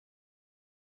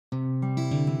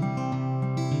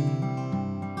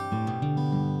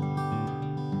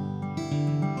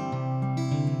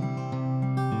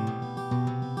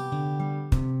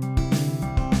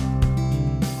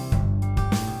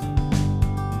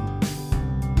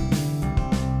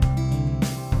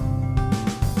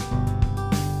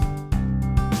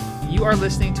You are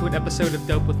listening to an episode of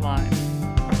Dope with Lime,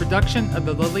 a production of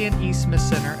the Lillian E. Smith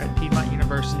Center at Piedmont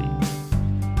University.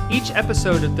 Each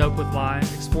episode of Dope with Lime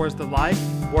explores the life,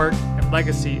 work, and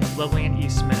legacy of Lillian E.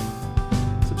 Smith.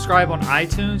 Subscribe on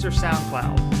iTunes or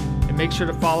SoundCloud, and make sure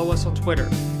to follow us on Twitter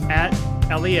at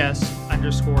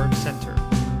LES_center.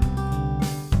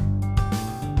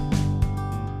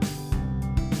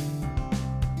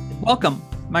 Welcome.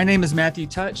 My name is Matthew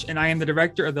Touch, and I am the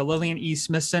director of the Lillian E.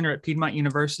 Smith Center at Piedmont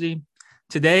University.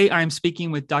 Today, I am speaking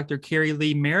with Dr. Carrie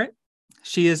Lee Merritt.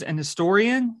 She is an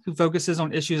historian who focuses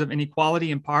on issues of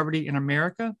inequality and poverty in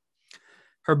America.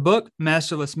 Her book,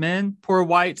 Masterless Men, Poor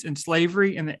Whites and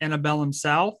Slavery in the Antebellum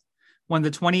South, won the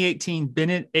 2018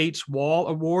 Bennett H. Wall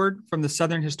Award from the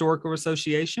Southern Historical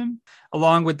Association.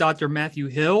 Along with Dr. Matthew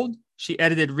Hild, she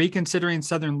edited Reconsidering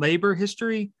Southern Labor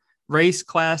History, Race,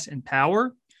 Class, and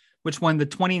Power, which won the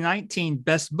 2019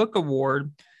 Best Book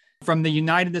Award from the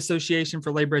United Association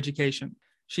for Labor Education.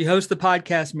 She hosts the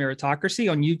podcast Meritocracy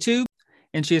on YouTube,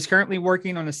 and she is currently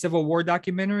working on a Civil War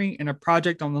documentary and a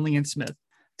project on Lillian Smith.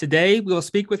 Today, we will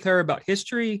speak with her about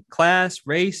history, class,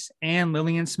 race, and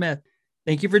Lillian Smith.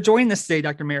 Thank you for joining us today,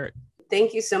 Dr. Merritt.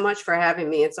 Thank you so much for having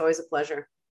me. It's always a pleasure.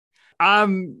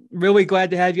 I'm really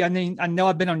glad to have you. I know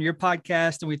I've been on your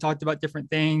podcast and we talked about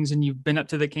different things, and you've been up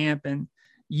to the camp, and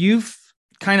you've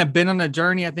kind of been on a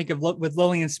journey, I think, with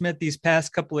Lillian Smith these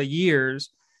past couple of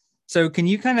years. So can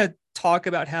you kind of talk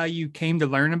about how you came to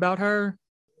learn about her?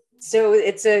 So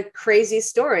it's a crazy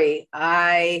story.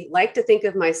 I like to think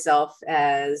of myself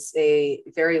as a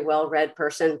very well-read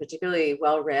person, particularly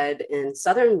well-read in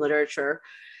Southern literature.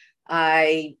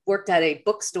 I worked at a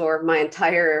bookstore my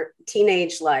entire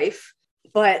teenage life,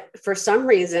 but for some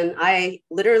reason, I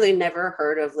literally never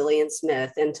heard of Lillian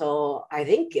Smith until I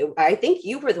think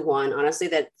you were the one, honestly,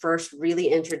 that first really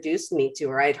introduced me to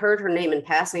her. I'd heard her name in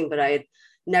passing, but I had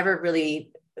never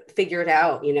really figured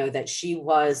out, that she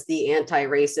was the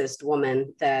anti-racist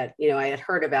woman that, I had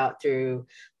heard about through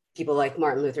people like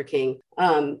Martin Luther King.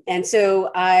 And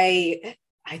so I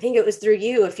think it was through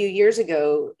you a few years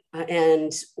ago.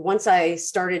 And once I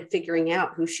started figuring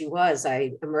out who she was,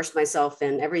 I immersed myself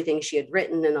in everything she had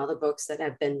written and all the books that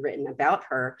have been written about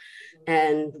her,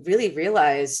 and really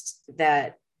realized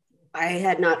that I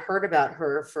had not heard about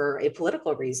her for a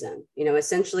political reason.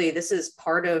 Essentially, this is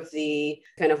part of the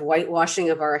kind of whitewashing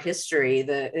of our history,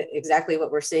 exactly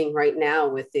what we're seeing right now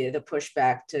with the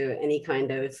pushback to any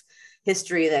kind of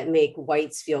history that make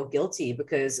whites feel guilty,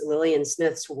 because Lillian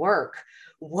Smith's work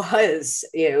was,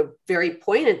 very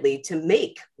pointedly to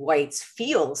make whites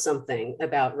feel something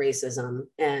about racism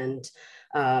and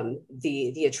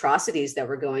the atrocities that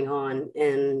were going on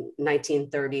in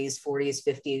 1930s, 40s,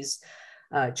 50s,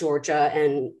 Georgia,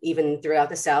 and even throughout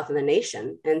the South and the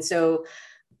nation. And so,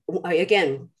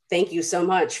 again, thank you so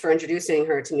much for introducing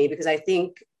her to me, because I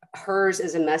think hers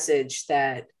is a message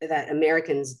that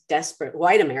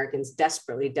white Americans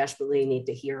desperately need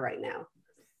to hear right now.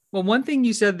 Well, one thing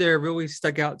you said there really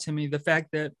stuck out to me, the fact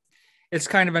that it's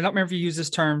kind of, I don't remember if you use this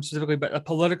term specifically, but a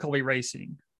political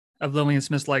erasing of Lillian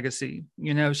Smith's legacy.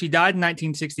 She died in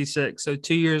 1966, so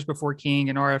 2 years before King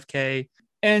and RFK.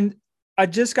 And I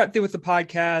just got through with the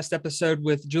podcast episode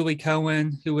with Julie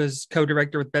Cohen, who was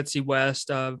co-director with Betsy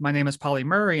West of My Name is Polly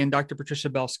Murray, and Dr. Patricia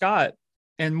Bell Scott,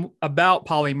 and about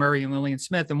Polly Murray and Lillian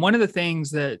Smith. And one of the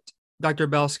things that Dr.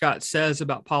 Bell Scott says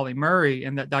about Polly Murray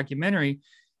in that documentary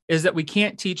is that we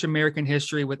can't teach American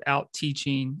history without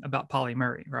teaching about Polly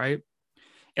Murray, right?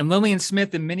 And Lillian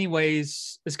Smith, in many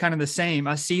ways, is kind of the same.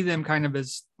 I see them kind of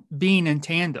as being in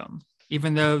tandem,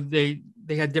 even though they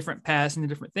had different paths and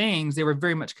different things, they were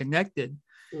very much connected.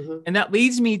 Mm-hmm. And that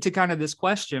leads me to kind of this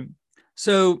question.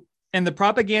 So in The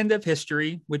Propaganda of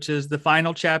History, which is the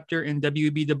final chapter in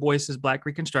W.E.B. Du Bois's Black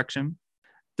Reconstruction,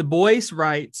 Du Bois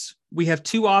writes, "We have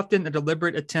too often a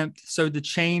deliberate attempt so to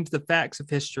change the facts of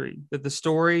history that the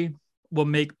story will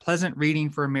make pleasant reading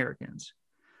for Americans."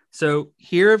 So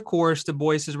here, of course, Du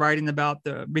Bois is writing about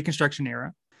the Reconstruction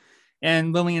era,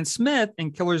 and Lillian Smith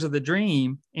in Killers of the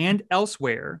Dream and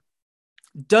elsewhere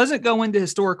doesn't go into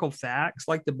historical facts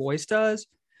like Du Bois does,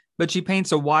 but she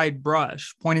paints a wide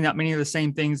brush, pointing out many of the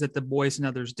same things that Du Bois and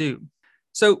others do.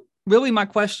 So really my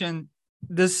question,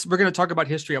 we're going to talk about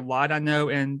history a lot, I know,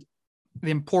 and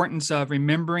the importance of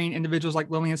remembering individuals like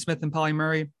Lillian Smith and Polly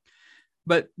Murray,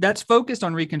 but that's focused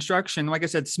on Reconstruction. Like I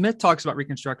said, Smith talks about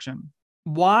Reconstruction.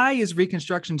 Why is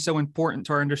Reconstruction so important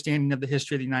to our understanding of the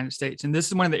history of the United States? And this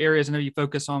is one of the areas I know you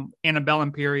focus on,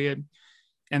 antebellum period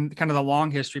and kind of the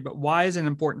long history, but why is it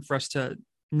important for us to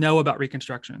know about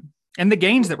Reconstruction and the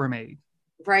gains that were made?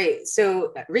 Right.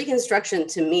 So Reconstruction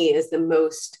to me is the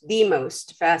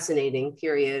most fascinating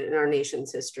period in our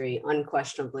nation's history,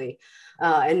 unquestionably.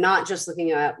 And not just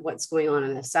looking at what's going on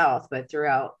in the South, but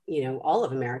throughout, all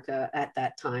of America at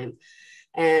that time.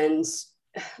 And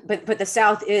but the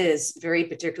South is very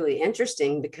particularly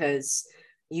interesting because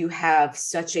you have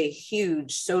such a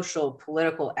huge social,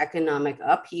 political, economic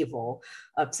upheaval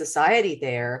of society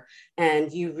there.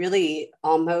 And you really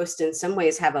almost in some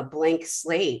ways have a blank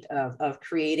slate of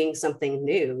creating something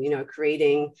new,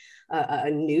 creating a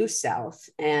new South.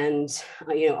 And,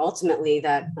 ultimately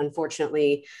that,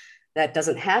 unfortunately, that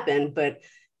doesn't happen. But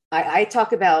I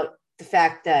talk about the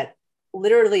fact that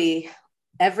literally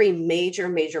every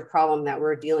major problem that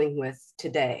we're dealing with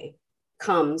today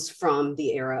comes from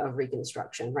the era of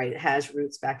Reconstruction, right? It has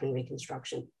roots back in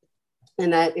Reconstruction.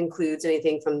 And that includes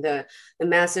anything from the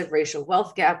massive racial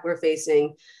wealth gap we're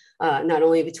facing, not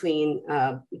only between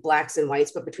Blacks and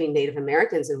whites, but between Native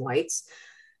Americans and whites,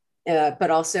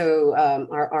 but also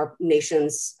our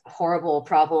nation's horrible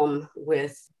problem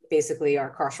with basically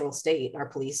our carceral state, our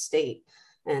police state,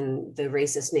 and the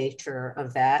racist nature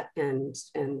of that, and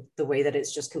the way that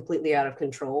it's just completely out of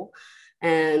control.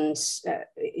 And,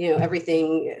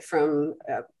 everything from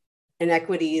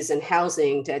inequities in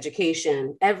housing to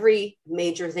education, every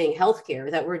major thing, healthcare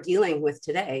that we're dealing with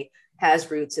today has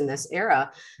roots in this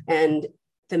era. And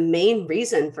the main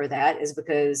reason for that is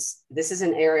because this is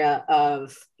an area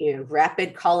of,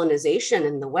 rapid colonization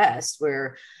in the West,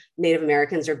 where Native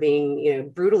Americans are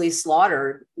being, brutally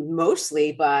slaughtered,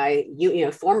 mostly by,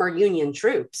 former Union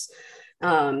troops.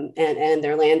 And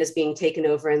their land is being taken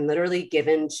over and literally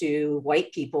given to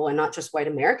white people, and not just white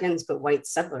Americans, but white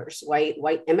settlers,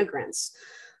 white immigrants.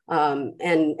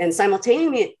 And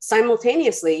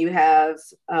simultaneously, you have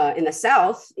in the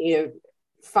South,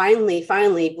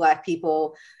 finally, Black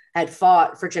people had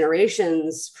fought for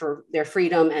generations for their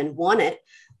freedom and won it,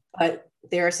 but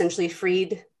they're essentially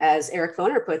freed, as Eric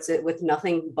Foner puts it, with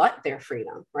nothing but their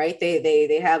freedom, right?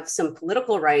 They have some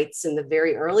political rights in the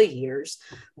very early years,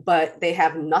 but they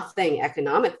have nothing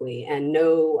economically and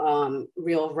no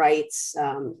real rights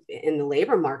in the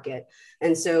labor market.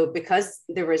 And so because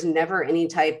there was never any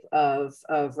type of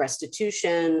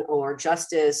restitution or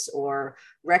justice or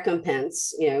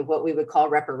recompense, what we would call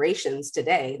reparations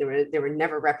today, there were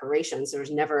never reparations. There was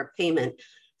never a payment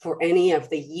for any of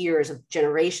the years of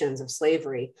generations of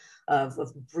slavery, of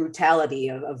brutality,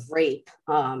 of rape,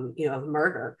 of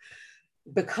murder,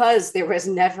 because there was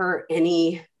never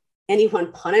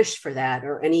anyone punished for that,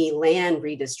 or any land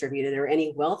redistributed, or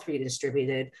any wealth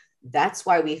redistributed. That's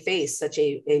why we face such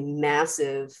a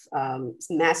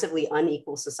massively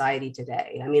unequal society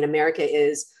today. I mean, America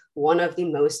is one of the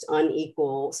most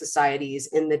unequal societies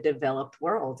in the developed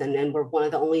world, and we're one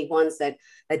of the only ones that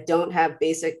don't have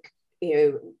basic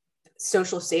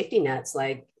social safety nets,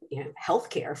 like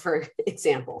healthcare, for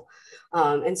example.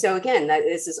 And so again,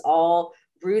 this is all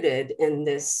rooted in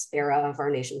this era of our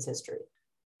nation's history.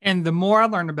 And the more I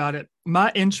learned about it,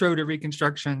 my intro to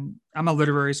Reconstruction, I'm a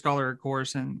literary scholar, of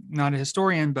course, and not a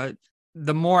historian, but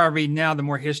the more I read now, the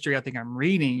more history I think I'm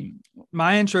reading.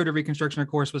 My intro to Reconstruction, of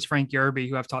course, was Frank Yerby,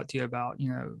 who I've talked to you about,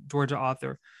 Georgia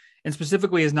author, and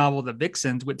specifically his novel, The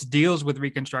Vixens, which deals with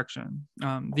Reconstruction.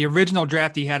 The original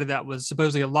draft he had of that was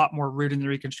supposedly a lot more rooted in the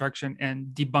Reconstruction and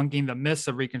debunking the myths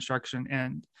of Reconstruction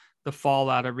and the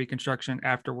fallout of Reconstruction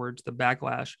afterwards, the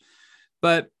backlash.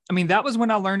 But I mean, that was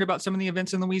when I learned about some of the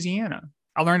events in Louisiana.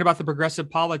 I learned about the progressive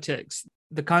politics,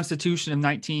 the Constitution of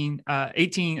 18, I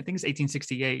think it's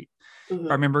 1868, if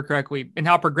I remember correctly, and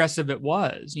how progressive it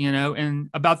was, and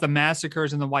about the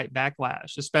massacres and the white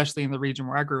backlash, especially in the region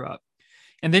where I grew up.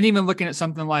 And then even looking at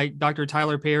something like Dr.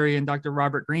 Tyler Perry and Dr.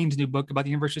 Robert Greene's new book about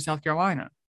the University of South Carolina,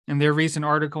 and their recent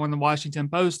article in the Washington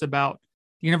Post about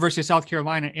the University of South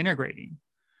Carolina integrating,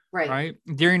 right,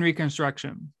 during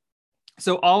Reconstruction.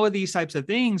 So all of these types of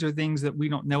things are things that we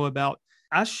don't know about.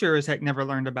 I sure as heck never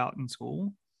learned about in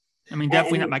school. I mean,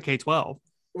 definitely not my K-12.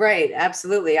 Right.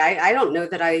 Absolutely. I don't know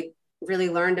that I really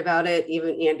learned about it,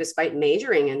 even, despite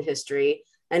majoring in history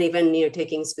and even,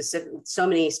 taking so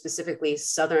many specifically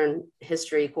Southern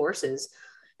history courses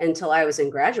until I was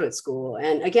in graduate school.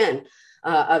 And again,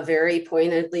 a very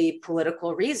pointedly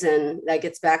political reason that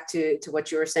gets back to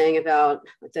what you were saying about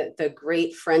the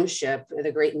great friendship,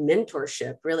 the great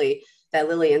mentorship, really, that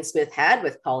Lillian Smith had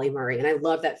with Pauli Murray. And I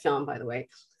love that film, by the way.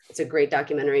 It's a great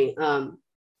documentary.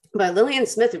 But Lillian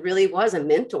Smith really was a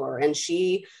mentor, and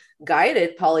she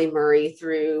guided Pauli Murray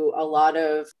through a lot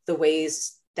of the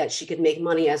ways that she could make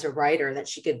money as a writer, that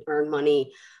she could earn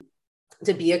money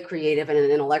to be a creative and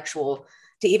an intellectual,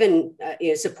 to even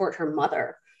support her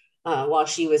mother while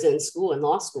she was in school, in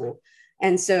law school.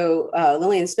 And so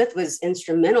Lillian Smith was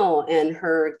instrumental in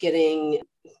her getting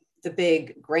the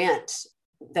big grant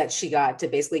that she got to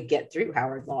basically get through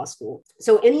Howard Law School.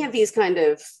 So any of these kind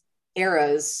of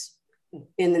eras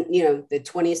in the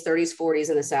 20s, 30s, 40s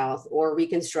in the South, or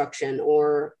Reconstruction,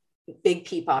 or big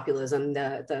P populism,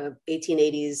 the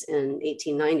 1880s and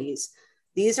 1890s,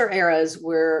 these are eras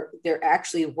where there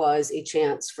actually was a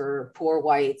chance for poor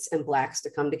whites and Blacks to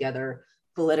come together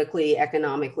politically,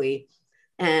 economically,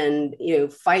 and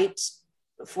fight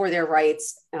for their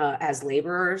rights as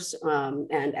laborers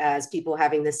and as people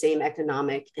having the same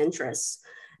economic interests.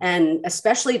 And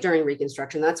especially during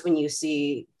Reconstruction, that's when you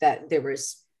see that there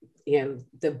was,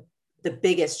 the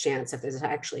biggest chance of this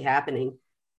actually happening,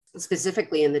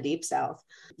 specifically in the Deep South.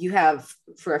 You have,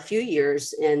 for a few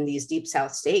years in these Deep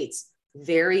South states,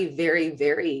 very, very,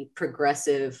 very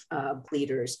progressive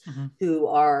leaders who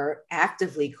are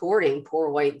actively courting poor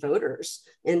white voters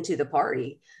into the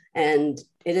party. And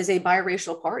it is a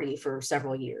biracial party for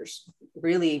several years,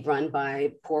 really run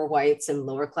by poor whites and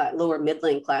lower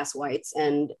middling class whites,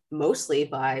 and mostly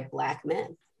by Black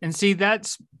men. And see,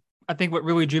 that's, I think, what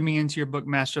really drew me into your book,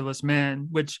 Masterless Men,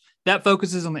 which that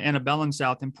focuses on the antebellum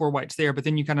South and poor whites there, but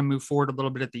then you kind of move forward a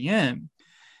little bit at the end.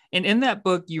 And in that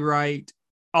book, you write,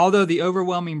 although the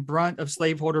overwhelming brunt of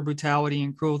slaveholder brutality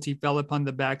and cruelty fell upon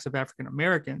the backs of African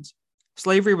Americans,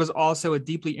 slavery was also a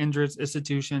deeply injurious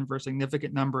institution for a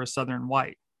significant number of Southern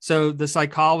white. So the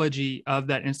psychology of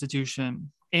that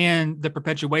institution and the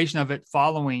perpetuation of it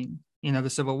following, the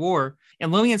Civil War.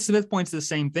 And Lillian Smith points to the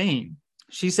same thing.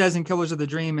 She says in Killers of the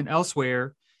Dream and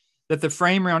elsewhere that the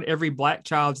frame around every Black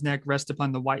child's neck rests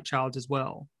upon the white child's as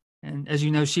well. And as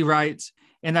you know, she writes,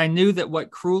 and I knew that what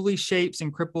cruelly shapes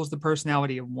and cripples the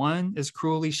personality of one is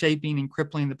cruelly shaping and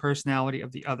crippling the personality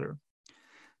of the other.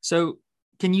 So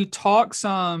can you talk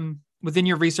some within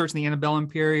your research in the antebellum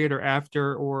period or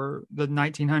after or the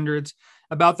 1900s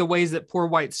about the ways that poor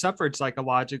whites suffered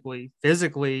psychologically,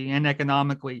 physically, and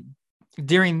economically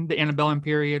during the antebellum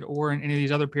period or in any of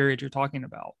these other periods you're talking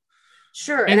about?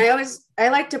 Sure. And I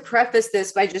like to preface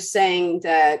this by just saying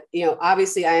that,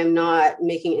 obviously I am not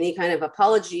making any kind of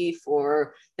apology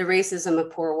for the racism of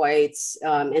poor whites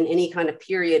in any kind of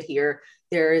period here.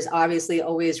 There is obviously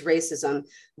always racism,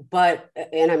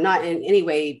 and I'm not in any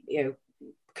way,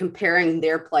 comparing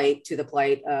their plight to the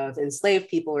plight of enslaved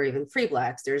people or even free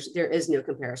Blacks. There is no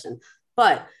comparison,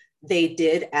 but they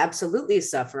did absolutely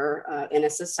suffer in a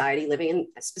society living in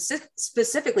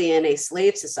specifically in a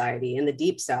slave society. In the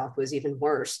Deep South was even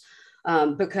worse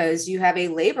because you have a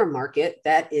labor market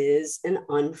that is an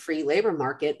unfree labor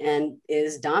market and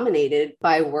is dominated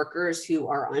by workers who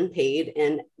are unpaid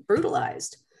and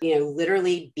brutalized,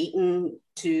 literally beaten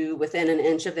to within an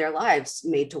inch of their lives,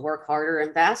 made to work harder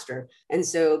and faster. And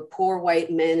so poor white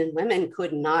men and women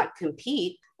could not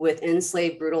compete with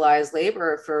enslaved, brutalized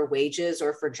labor for wages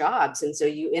or for jobs. And so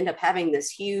you end up having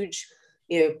this huge,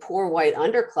 poor white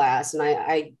underclass. And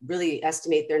I really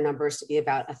estimate their numbers to be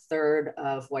about a third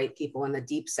of white people in the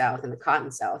Deep South and the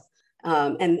Cotton South.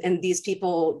 And these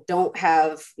people don't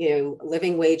have,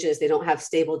 living wages. They don't have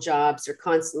stable jobs. They're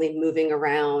constantly moving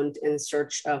around in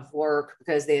search of work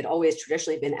because they had always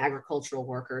traditionally been agricultural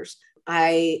workers.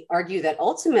 I argue that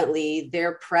ultimately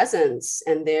their presence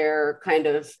and their kind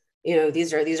of,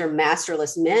 these are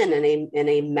masterless men in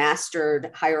a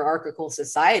mastered hierarchical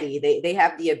society. They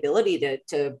have the ability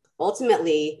to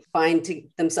ultimately find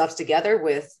themselves together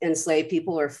with enslaved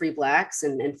people or free Blacks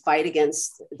and fight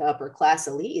against the upper class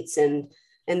elites. And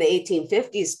in the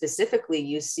 1850s specifically,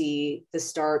 you see the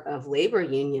start of labor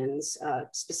unions,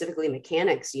 specifically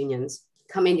mechanics unions,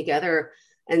 coming together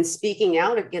and speaking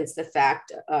out against the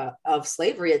fact of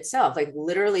slavery itself, like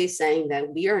literally saying that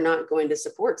we are not going to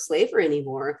support slavery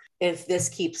anymore if this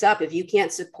keeps up. If you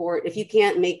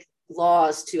can't make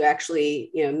laws to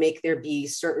actually, make there be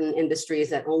certain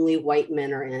industries that only white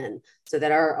men are in so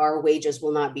that our wages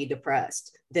will not be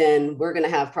depressed, then we're going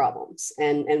to have problems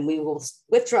and we will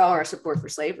withdraw our support for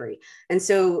slavery. And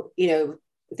so,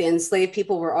 the enslaved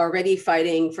people were already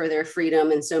fighting for their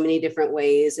freedom in so many different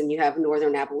ways. And you have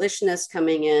Northern abolitionists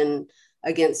coming in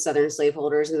against Southern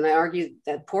slaveholders. And I argue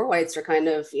that poor whites are kind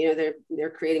of, they're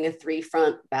creating a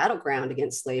three-front battleground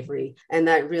against slavery. And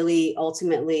that really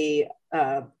ultimately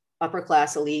upper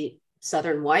class elite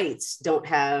Southern whites don't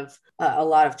have a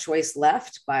lot of choice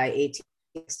left by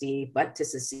 1860 but to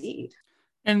secede.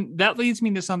 And that leads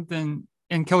me to something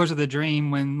in Killers of the Dream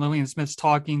when Lillian Smith's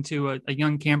talking to a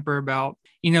young camper about,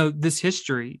 this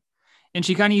history. And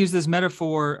she kind of used this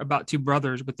metaphor about two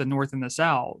brothers with the North and the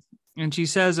South. And she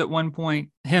says at one point,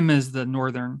 him is the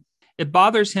Northern, it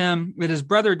bothers him that his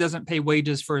brother doesn't pay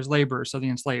wages for his labor, so the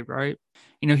enslaved, right?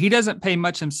 He doesn't pay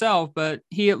much himself, but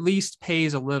he at least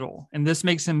pays a little. And this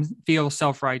makes him feel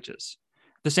self-righteous.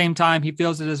 At the same time, he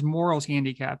feels that his morals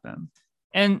handicap him.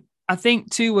 And I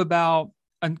think, too, about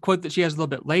a quote that she has a little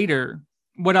bit later.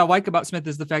 What I like about Smith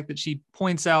is the fact that she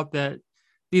points out that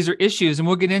these are issues, and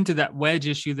we'll get into that wedge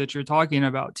issue that you're talking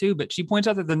about, too. But she points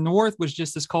out that the North was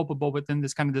just as culpable within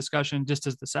this kind of discussion, just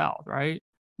as the South, right?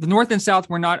 The North and South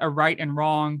were not a right and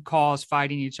wrong cause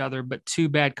fighting each other, but two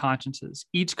bad consciences,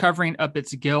 each covering up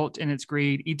its guilt and its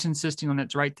greed, each insisting on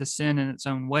its right to sin in its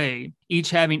own way, each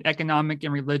having economic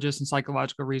and religious and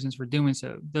psychological reasons for doing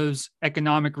so. Those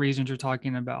economic reasons you're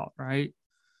talking about, right?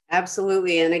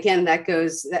 Absolutely. And again,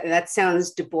 that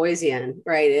sounds Du Boisian,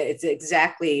 right? It's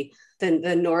exactly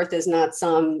the North is not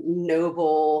some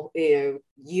noble,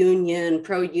 union,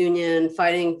 pro-union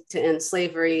fighting to end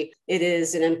slavery. It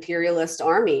is an imperialist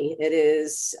army. It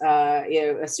is,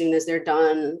 as soon as they're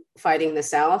done fighting the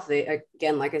South, they,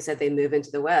 again, like I said, they move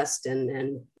into the West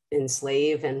and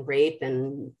enslave and rape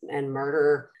and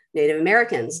murder Native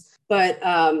Americans. But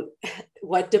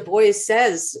what Du Bois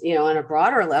says, on a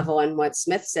broader level, and what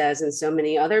Smith says, and so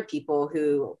many other people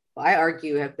who I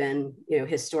argue have been,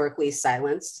 historically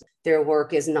silenced. Their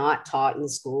work is not taught in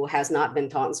school, has not been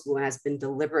taught in school, and has been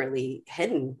deliberately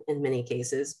hidden in many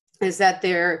cases, is that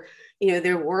there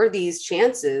were these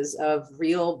chances of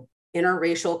real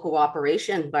interracial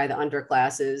cooperation by the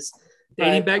underclasses.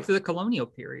 Dating back to the colonial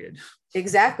period.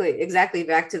 Exactly.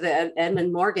 Back to the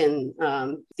Edmund Morgan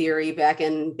theory back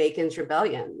in Bacon's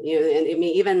Rebellion. And I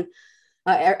mean, even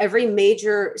every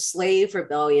major slave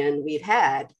rebellion we've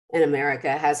had in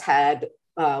America has had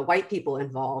white people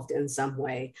involved in some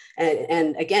way.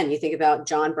 And again, you think about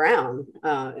John Brown,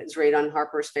 it's right on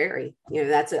Harper's Ferry.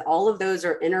 That's it. All of those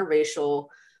are interracial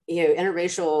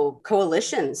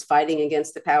coalitions fighting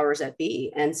against the powers that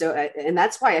be. And so, and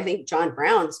that's why I think John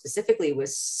Brown specifically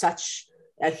was such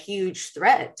a huge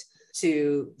threat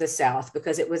to the South,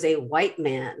 because it was a white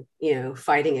man,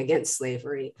 fighting against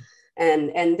slavery.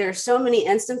 And there's so many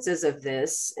instances of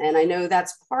this. And I know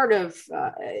that's part of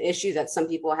issue that some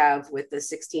people have with the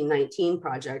 1619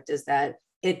 Project, is that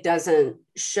it doesn't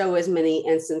show as many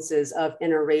instances of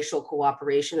interracial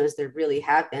cooperation as there really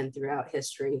have been throughout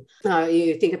history.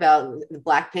 You think about the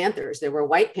Black Panthers. There were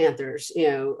white Panthers,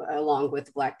 along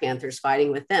with Black Panthers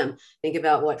fighting with them. Think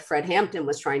about what Fred Hampton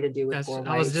was trying to do with poor whites.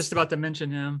 I was just about to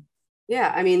mention him.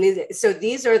 Yeah, I mean, so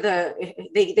these are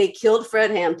they killed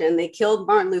Fred Hampton, they killed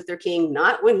Martin Luther King,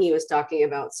 not when he was talking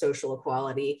about social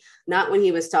equality, not when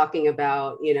he was talking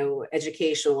about,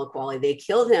 educational equality. They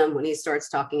killed him when he starts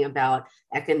talking about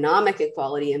economic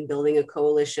equality and building a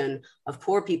coalition of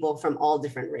poor people from all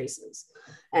different races.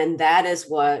 And that is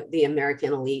what the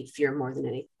American elite fear more than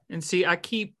anything. And see, I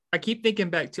keep thinking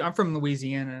back to, I'm from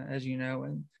Louisiana, as you know,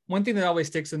 and one thing that always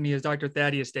sticks with me is Dr.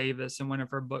 Thaddeus Davis in one of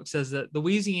her books says that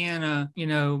Louisiana,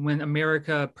 when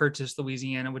America purchased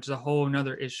Louisiana, which is a whole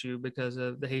nother issue because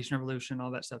of the Haitian Revolution,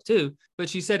 all that stuff too. But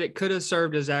she said it could have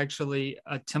served as actually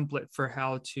a template for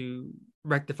how to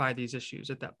rectify these issues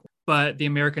at that point. But the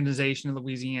Americanization of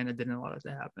Louisiana didn't allow it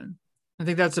to happen. I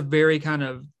think that's a very kind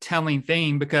of telling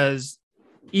thing, because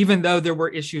even though there were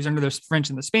issues under the French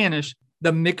and the Spanish,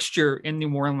 the mixture in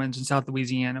New Orleans and South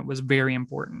Louisiana was very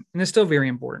important, and it's still very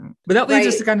important. But that leads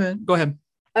us to kind of, go ahead.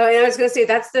 Oh, and I was going to say,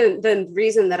 that's the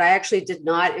reason that I actually did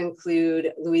not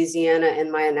include Louisiana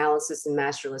in my analysis in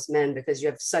Masterless Men, because you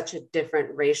have such a different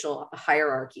racial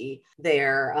hierarchy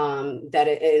there,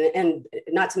 and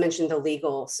not to mention the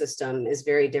legal system is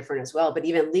very different as well, but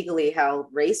even legally how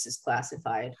race is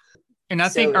classified. And I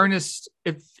think Ernest,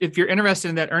 if you're interested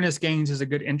in that, Ernest Gaines is a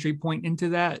good entry point into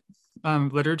that.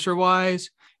 Literature wise.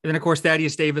 And then of course,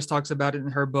 Thaddeus Davis talks about it in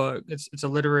her book. It's a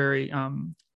literary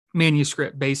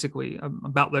manuscript basically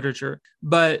about literature,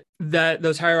 but that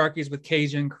those hierarchies with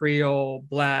Cajun, Creole,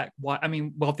 Black, white,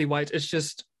 wealthy whites,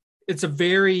 it's a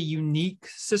very unique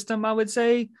system, I would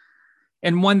say.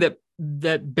 And one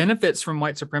that benefits from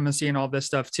white supremacy and all this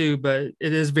stuff too, but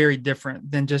it is very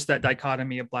different than just that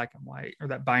dichotomy of black and white, or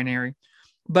that binary.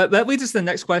 But that leads us to the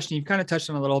next question. You've kind of touched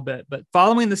on a little bit, but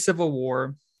following the Civil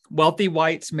War, wealthy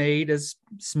whites made, as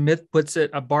Smith puts it,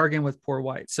 a bargain with poor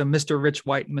whites. So Mr. Rich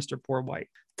White and Mr. Poor White,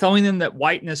 telling them that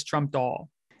whiteness trumped all.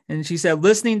 And she said,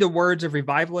 listening to words of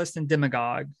revivalist and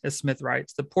demagogue, as Smith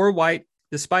writes, the poor white,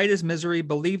 despite his misery,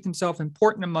 believed himself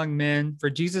important among men, for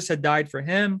Jesus had died for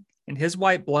him, and his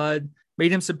white blood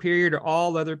made him superior to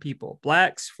all other people,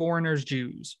 blacks, foreigners,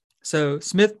 Jews. So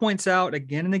Smith points out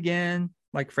again and again,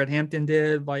 like Fred Hampton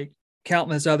did, like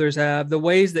countless others have, the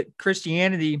ways that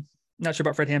Christianity, not sure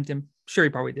about Fred Hampton, sure he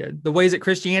probably did, the ways that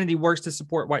Christianity works to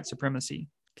support white supremacy.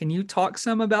 Can you talk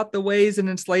some about the ways that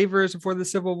enslavers before the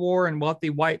Civil War and wealthy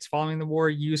whites following the war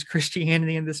used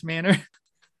Christianity in this manner?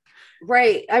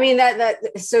 Right. I mean,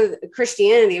 so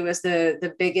Christianity was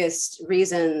the biggest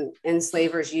reason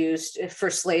enslavers used for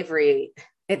slavery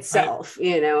itself. Right.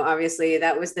 You know, obviously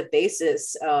that was the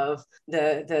basis of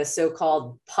the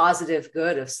so-called positive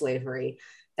good of slavery.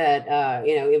 That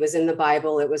you know, it was in the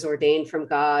Bible, it was ordained from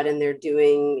God, and they're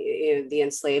doing, you know, the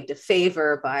enslaved a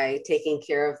favor by taking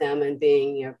care of them and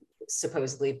being, you know,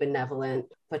 supposedly benevolent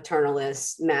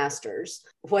paternalist masters.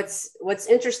 What's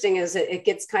interesting is that it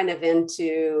gets kind of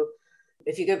into,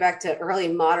 if you go back to early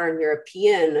modern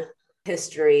European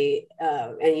history,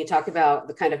 and you talk about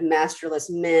the kind of masterless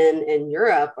men in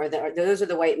Europe, those are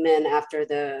the white men after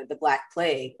the Black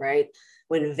Plague, right?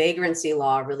 When vagrancy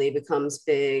law really becomes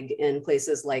big in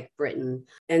places like Britain.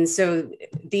 And so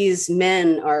these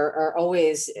men are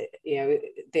always, you know,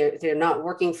 they're not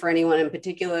working for anyone in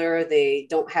particular. They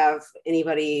don't have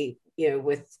anybody, you know,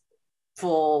 with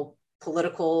full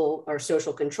political or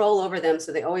social control over them.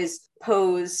 So they always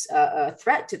pose a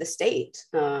threat to the state,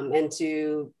 and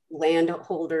to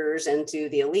landholders and to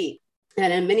the elite.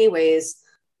 And in many ways,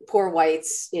 poor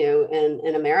whites, you know,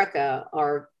 in America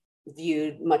are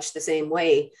viewed much the same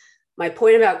way. My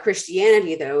point about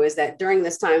Christianity, though, is that during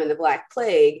this time in the Black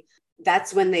Plague,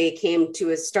 that's when they came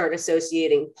to start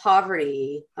associating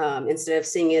poverty, instead of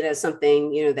seeing it as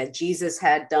something, you know, that Jesus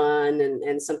had done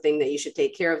and something that you should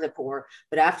take care of the poor.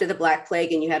 But after the Black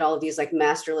Plague, and you had all of these like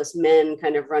masterless men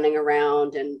kind of running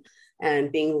around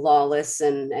and being lawless,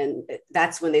 and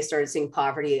that's when they started seeing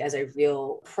poverty as a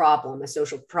real problem, a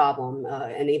social problem,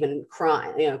 and even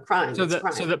crime. You know, crime. So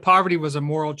that poverty was a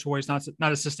moral choice, not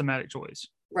a systematic choice.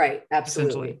 Right.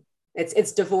 Absolutely.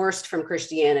 It's divorced from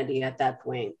Christianity at that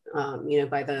point. You know,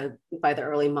 by the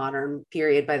early modern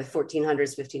period, by the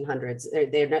 1400s, 1500s,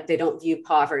 they don't view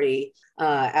poverty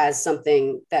as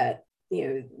something that, you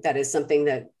know, that is something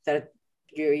that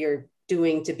you're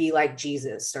doing to be like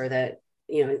Jesus, or that,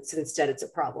 you know, instead it's a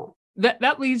problem.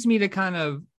 That leads me to kind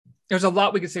of, there's a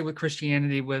lot we could say with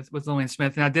Christianity with Lillian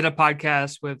Smith. And I did a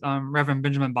podcast with Reverend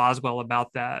Benjamin Boswell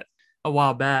about that a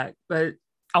while back. But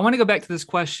I want to go back to this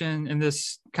question and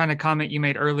this kind of comment you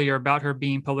made earlier about her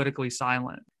being politically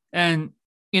silent. And,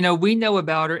 you know, we know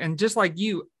about her, and just like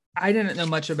you, I didn't know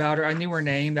much about her. I knew her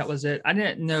name. That was it. I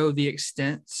didn't know the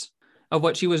extent of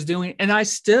what she was doing. And I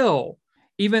still,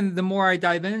 even the more I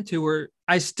dive into her,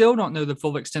 I still don't know the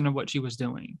full extent of what she was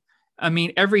doing. I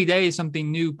mean, every day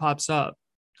something new pops up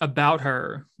about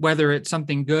her, whether it's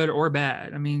something good or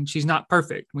bad. I mean, she's not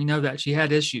perfect. We know that she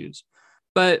had issues,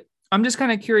 but I'm just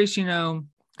kind of curious, you know,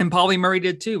 and Pauli Murray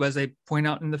did too, as they point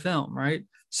out in the film, right?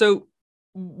 So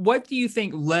what do you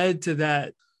think led to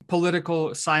that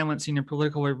political silencing and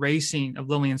political erasing of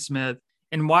Lillian Smith?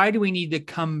 And why do we need to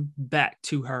come back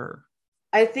to her?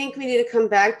 I think we need to come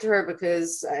back to her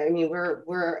because, I mean,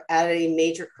 we're at a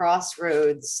major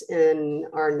crossroads in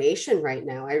our nation right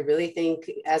now. I really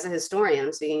think, as a historian,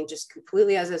 I'm speaking just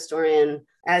completely as a historian,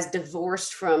 as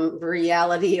divorced from the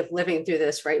reality of living through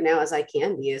this right now as I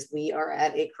can be, is we are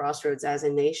at a crossroads as a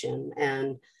nation.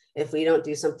 And if we don't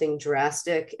do something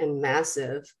drastic and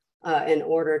massive in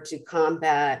order to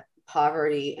combat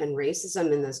poverty and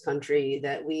racism in this country,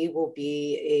 that we will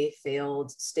be a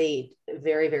failed state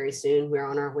very, very soon. We're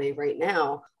on our way right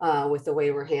now with the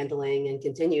way we're handling and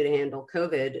continue to handle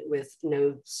COVID, with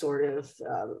no sort of,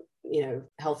 you know,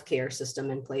 healthcare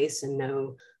system in place and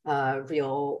no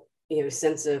real, you know,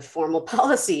 sense of formal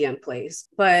policy in place.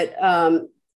 But I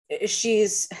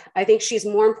think she's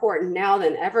more important now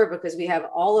than ever, because we have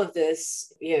all of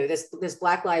this, you know, this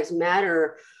Black Lives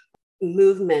Matter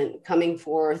movement coming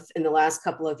forth in the last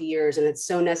couple of years, and it's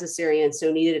so necessary and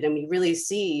so needed. And we really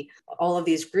see all of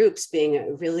these groups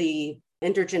being really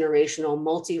intergenerational,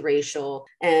 multiracial,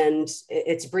 and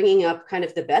it's bringing up kind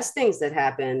of the best things that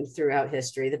happened throughout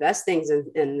history, the best things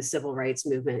in the civil rights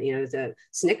movement. You know, the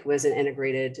SNCC was an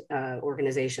integrated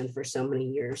organization for so many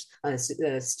years,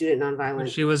 the Student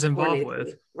Nonviolent. She was involved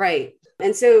with. Right.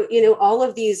 And so, you know, all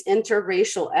of these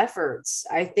interracial efforts,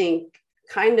 I think,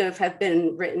 kind of have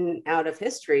been written out of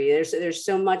history. There's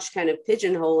so much kind of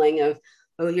pigeonholing of,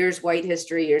 oh, here's white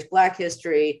history, here's Black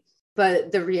history.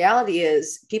 But the reality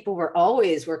is people were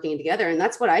always working together. And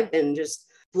that's what I've been just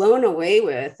blown away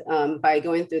with by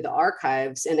going through the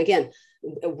archives. And again,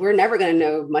 we're never going to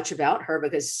know much about her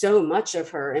because so much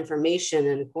of her information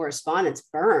and correspondence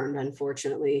burned,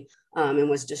 unfortunately, and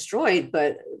was destroyed.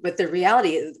 But the reality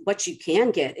is, what you can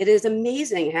get, it is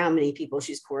amazing how many people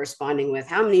she's corresponding with,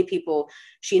 how many people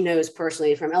she knows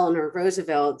personally, from Eleanor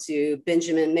Roosevelt to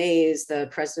Benjamin Mays, the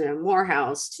president of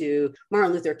Morehouse, to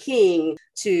Martin Luther King,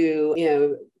 to, you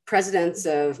know, presidents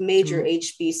of major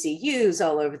HBCUs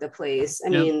all over the place.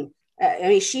 Yep. I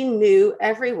mean, she knew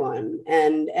everyone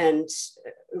and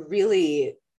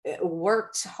really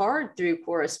worked hard through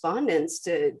correspondence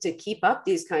to keep up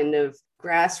these kind of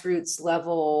grassroots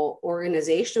level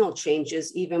organizational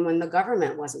changes, even when the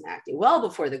government wasn't acting, well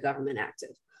before the government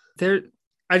acted.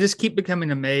 I just keep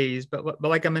becoming amazed, but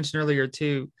like I mentioned earlier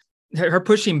too, her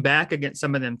pushing back against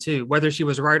some of them too, whether she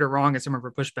was right or wrong at some of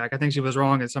her pushback. I think she was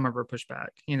wrong at some of her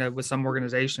pushback, with some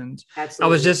organizations.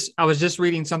 Absolutely. I was just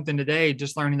reading something today,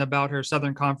 just learning about her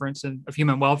Southern Conference of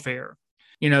Human Welfare,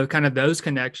 kind of those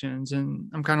connections. And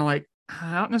I'm kind of like,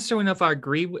 I don't necessarily know if I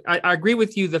agree. I agree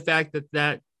with you, the fact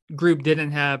that group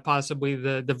didn't have possibly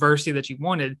the diversity that you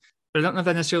wanted, but I don't know if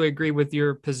I necessarily agree with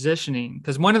your positioning.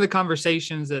 Because one of the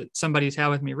conversations that somebody's had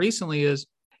with me recently is,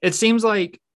 it seems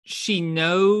like she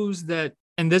knows that,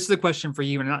 and this is a question for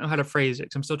you, and I don't know how to phrase it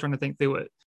because I'm still trying to think through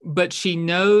it, but she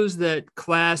knows that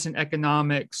class and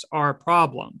economics are a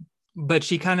problem, but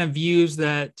she kind of views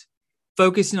that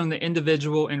focusing on the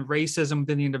individual and racism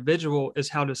within the individual is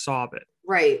how to solve it.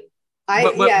 Right.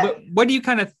 What do you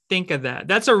kind of think of that?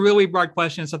 That's a really broad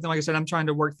question. Something, like I said, I'm trying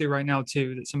to work through right now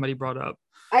too, that somebody brought up.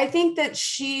 I think that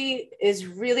she is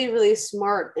really, really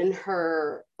smart in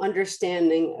her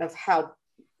understanding of how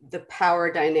the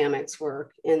power dynamics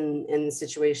work in the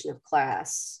situation of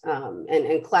class,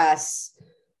 and class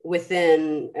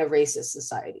within a racist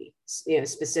society,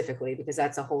 specifically, because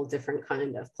that's a whole different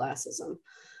kind of classism.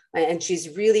 And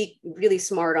she's really, really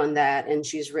smart on that. And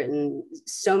she's written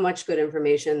so much good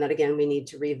information that, again, we need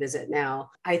to revisit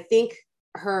now. I think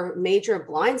her major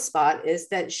blind spot is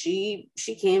that she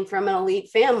came from an elite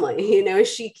family.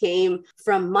 She came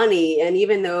from money. And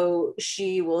even though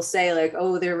she will say like,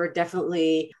 oh, there were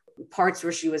definitely parts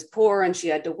where she was poor and she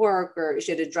had to work, or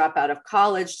she had to drop out of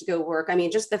college to go work. I mean,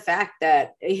 just the fact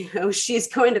that, she's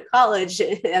going to college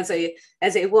as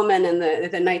a woman in the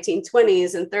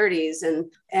 1920s and 30s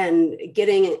and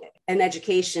getting an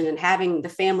education and having the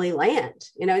family land,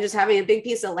 just having a big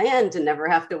piece of land to never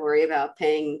have to worry about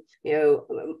paying,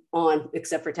 on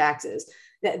except for taxes.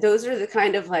 Those are the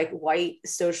kind of like white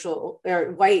social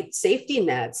or white safety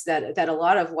nets that a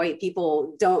lot of white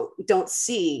people don't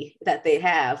see that they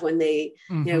have when they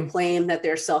claim that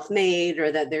they're self-made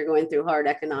or that they're going through hard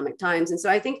economic times. And so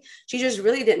I think she just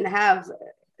really didn't have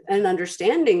an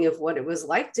understanding of what it was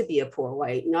like to be a poor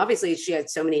white. And obviously she had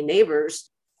so many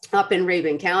neighbors up in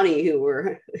Rabun County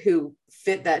who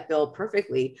fit that bill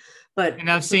perfectly. But and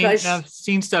I've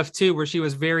seen stuff too where she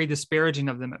was very disparaging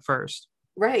of them at first.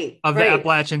 Right. Of the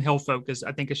Appalachian Hill folk,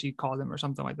 I think as she called them, or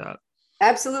something like that.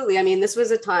 Absolutely. I mean, this was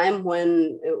a time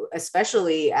when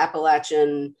especially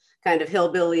Appalachian kind of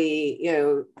hillbilly,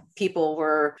 people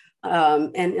were,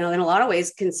 and in a lot of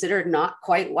ways considered not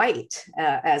quite white,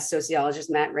 as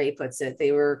sociologist Matt Ray puts it.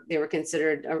 They were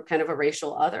considered a kind of a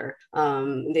racial other.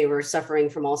 They were suffering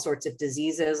from all sorts of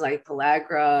diseases like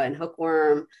pellagra and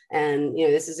hookworm. And,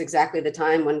 this is exactly the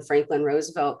time when Franklin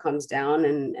Roosevelt comes down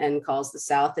and calls the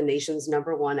South the nation's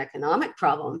 #1 economic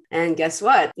problem. And guess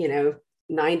what?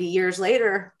 90 years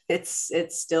later, it's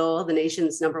still the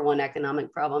nation's #1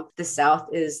 economic problem. The South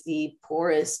is the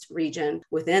poorest region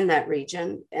within that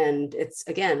region. And it's,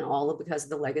 again, all because of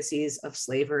the legacies of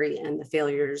slavery and the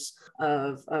failures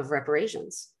of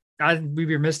reparations. I'd be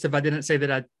remiss if I didn't say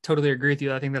that I totally agree with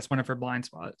you. I think that's one of her blind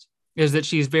spots, is that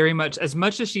she's very much as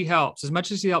much as she helps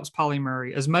Pauli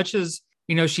Murray, as much as,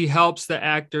 she helps the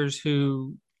actors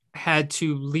who had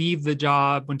to leave the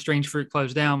job when Strange Fruit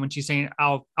closed down, when she's saying,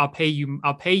 I'll pay you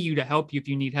to help you if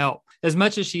you need help. As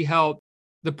much as she helped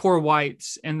the poor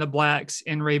whites and the blacks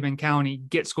in Rabun County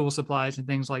get school supplies and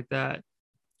things like that,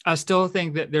 I still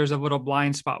think that there's a little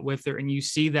blind spot with her, and you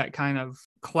see that kind of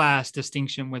class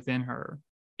distinction within her.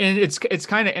 And it's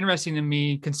kind of interesting to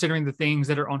me, considering the things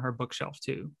that are on her bookshelf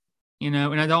too. And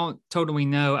I don't totally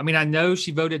know. I mean, I know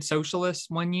she voted socialist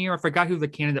one year. I forgot who the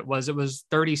candidate was. It was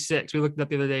 36. We looked it up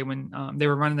the other day when they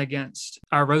were running against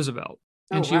Roosevelt.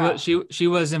 And she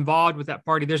was involved with that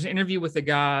party. There's an interview with a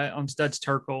guy on Studs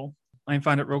Terkel. Let me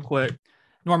find it real quick.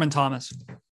 Norman Thomas.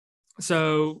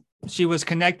 So she was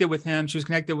connected with him. She was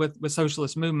connected with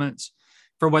socialist movements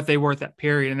for what they were at that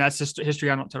period. And that's just history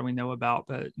I don't totally know about,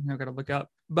 but got to look up.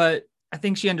 But I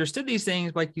think she understood these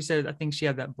things. Like you said, I think she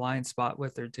had that blind spot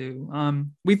with her too.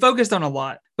 We focused on a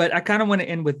lot, but I kind of want to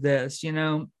end with this,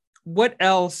 what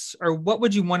else, or what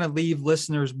would you want to leave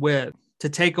listeners with to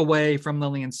take away from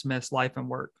Lillian Smith's life and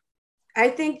work? I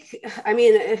think,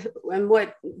 and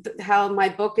how my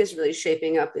book is really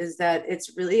shaping up is that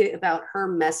it's really about her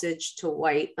message to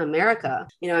white America.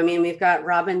 We've got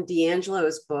Robin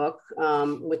DiAngelo's book,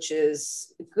 which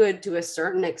is good to a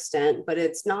certain extent, but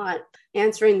it's not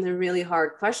answering the really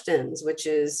hard questions, which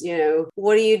is,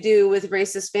 what do you do with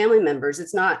racist family members?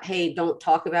 It's not, hey, don't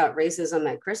talk about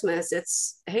racism at Christmas.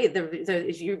 It's, hey,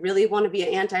 if you really want to be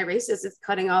anti-racist, it's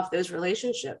cutting off those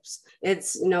relationships.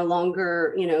 It's no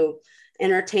longer,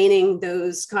 entertaining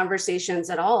those conversations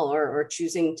at all, or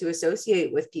choosing to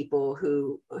associate with people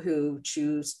who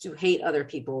choose to hate other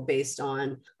people based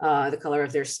on the color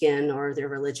of their skin or their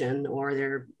religion or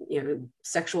their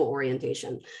sexual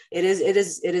orientation. It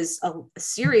is a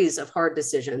series of hard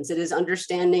decisions. It is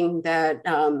understanding that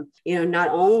not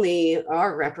only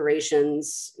are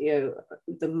reparations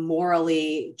the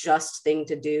morally just thing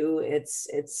to do, it's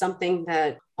something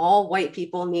that all white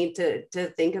people need to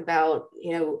think about,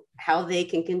 how they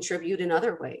can contribute in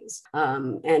other ways,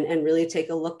 and really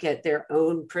take a look at their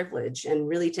own privilege, and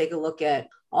really take a look at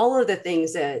all of the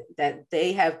things that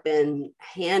they have been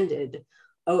handed.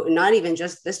 Oh, not even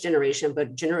just this generation,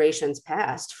 but generations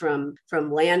past, from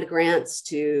land grants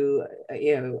to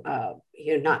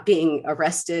not being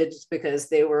arrested because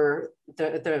they were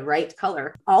the right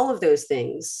color, all of those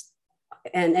things,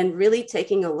 and really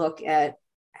taking a look at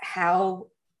how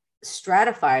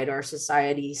stratified our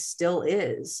society still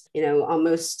is.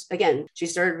 Almost, again, she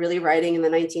started really writing in the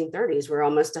 1930s. We're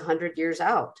almost 100 years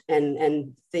out,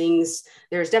 and things,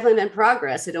 there's definitely been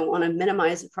progress. I don't want to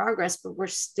minimize the progress, but we're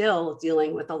still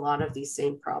dealing with a lot of these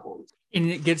same problems.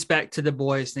 And it gets back to Du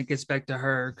Bois, and it gets back to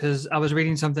her, because I was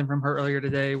reading something from her earlier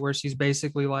today where she's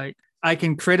basically like, I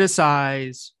can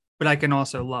criticize, but I can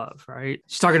also love, right?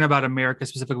 She's talking about America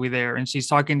specifically there. And she's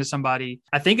talking to somebody,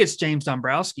 I think it's James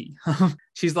Dombrowski.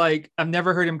 She's like, I've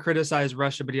never heard him criticize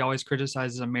Russia, but he always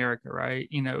criticizes America, right?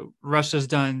 Russia's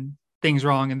done things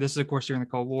wrong. And this is, of course, during the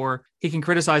Cold War. He can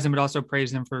criticize them, but also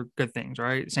praise them for good things,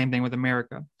 right? Same thing with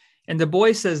America. And Du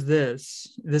Bois says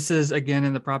this is, again,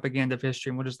 in the propaganda of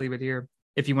history, and we'll just leave it here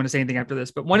if you want to say anything after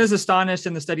this. But one is astonished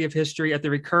in the study of history at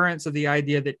the recurrence of the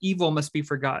idea that evil must be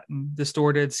forgotten,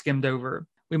 distorted, skimmed over.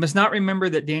 We must not remember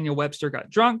that Daniel Webster got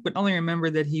drunk, but only remember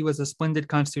that he was a splendid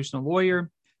constitutional lawyer.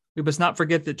 We must not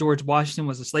forget that George Washington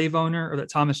was a slave owner, or that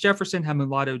Thomas Jefferson had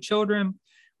mulatto children,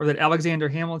 or that Alexander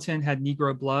Hamilton had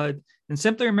Negro blood, and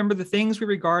simply remember the things we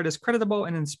regard as creditable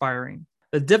and inspiring.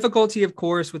 The difficulty, of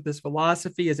course, with this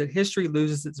philosophy is that history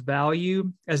loses its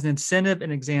value as an incentive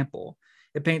and example.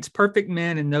 It paints perfect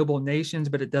men and noble nations,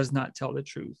 but it does not tell the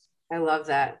truth. I love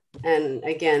that. And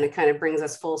again, it kind of brings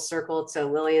us full circle to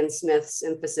Lillian Smith's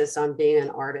emphasis on being an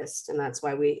artist. And that's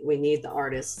why we need the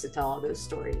artists to tell all those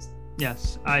stories.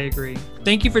 Yes, I agree.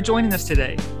 Thank you for joining us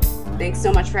today. Thanks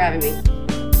so much for having me.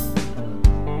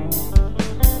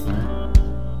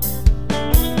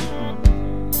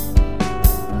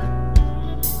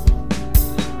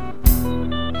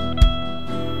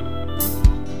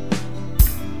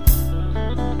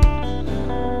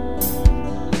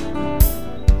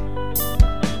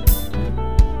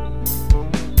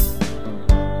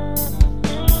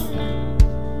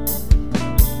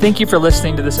 Thank you for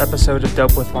listening to this episode of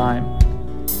Dope with Lime.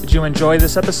 Did you enjoy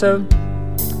this episode?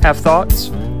 Have thoughts?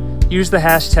 Use the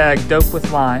hashtag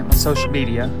 #DopeWithLime on social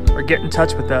media, or get in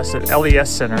touch with us at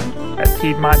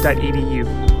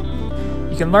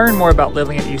lescenter@piedmont.edu. You can learn more about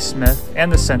Lillian E. Smith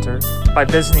and the Center by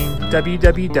visiting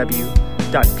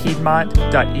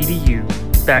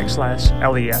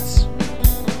www.piedmont.edu/les.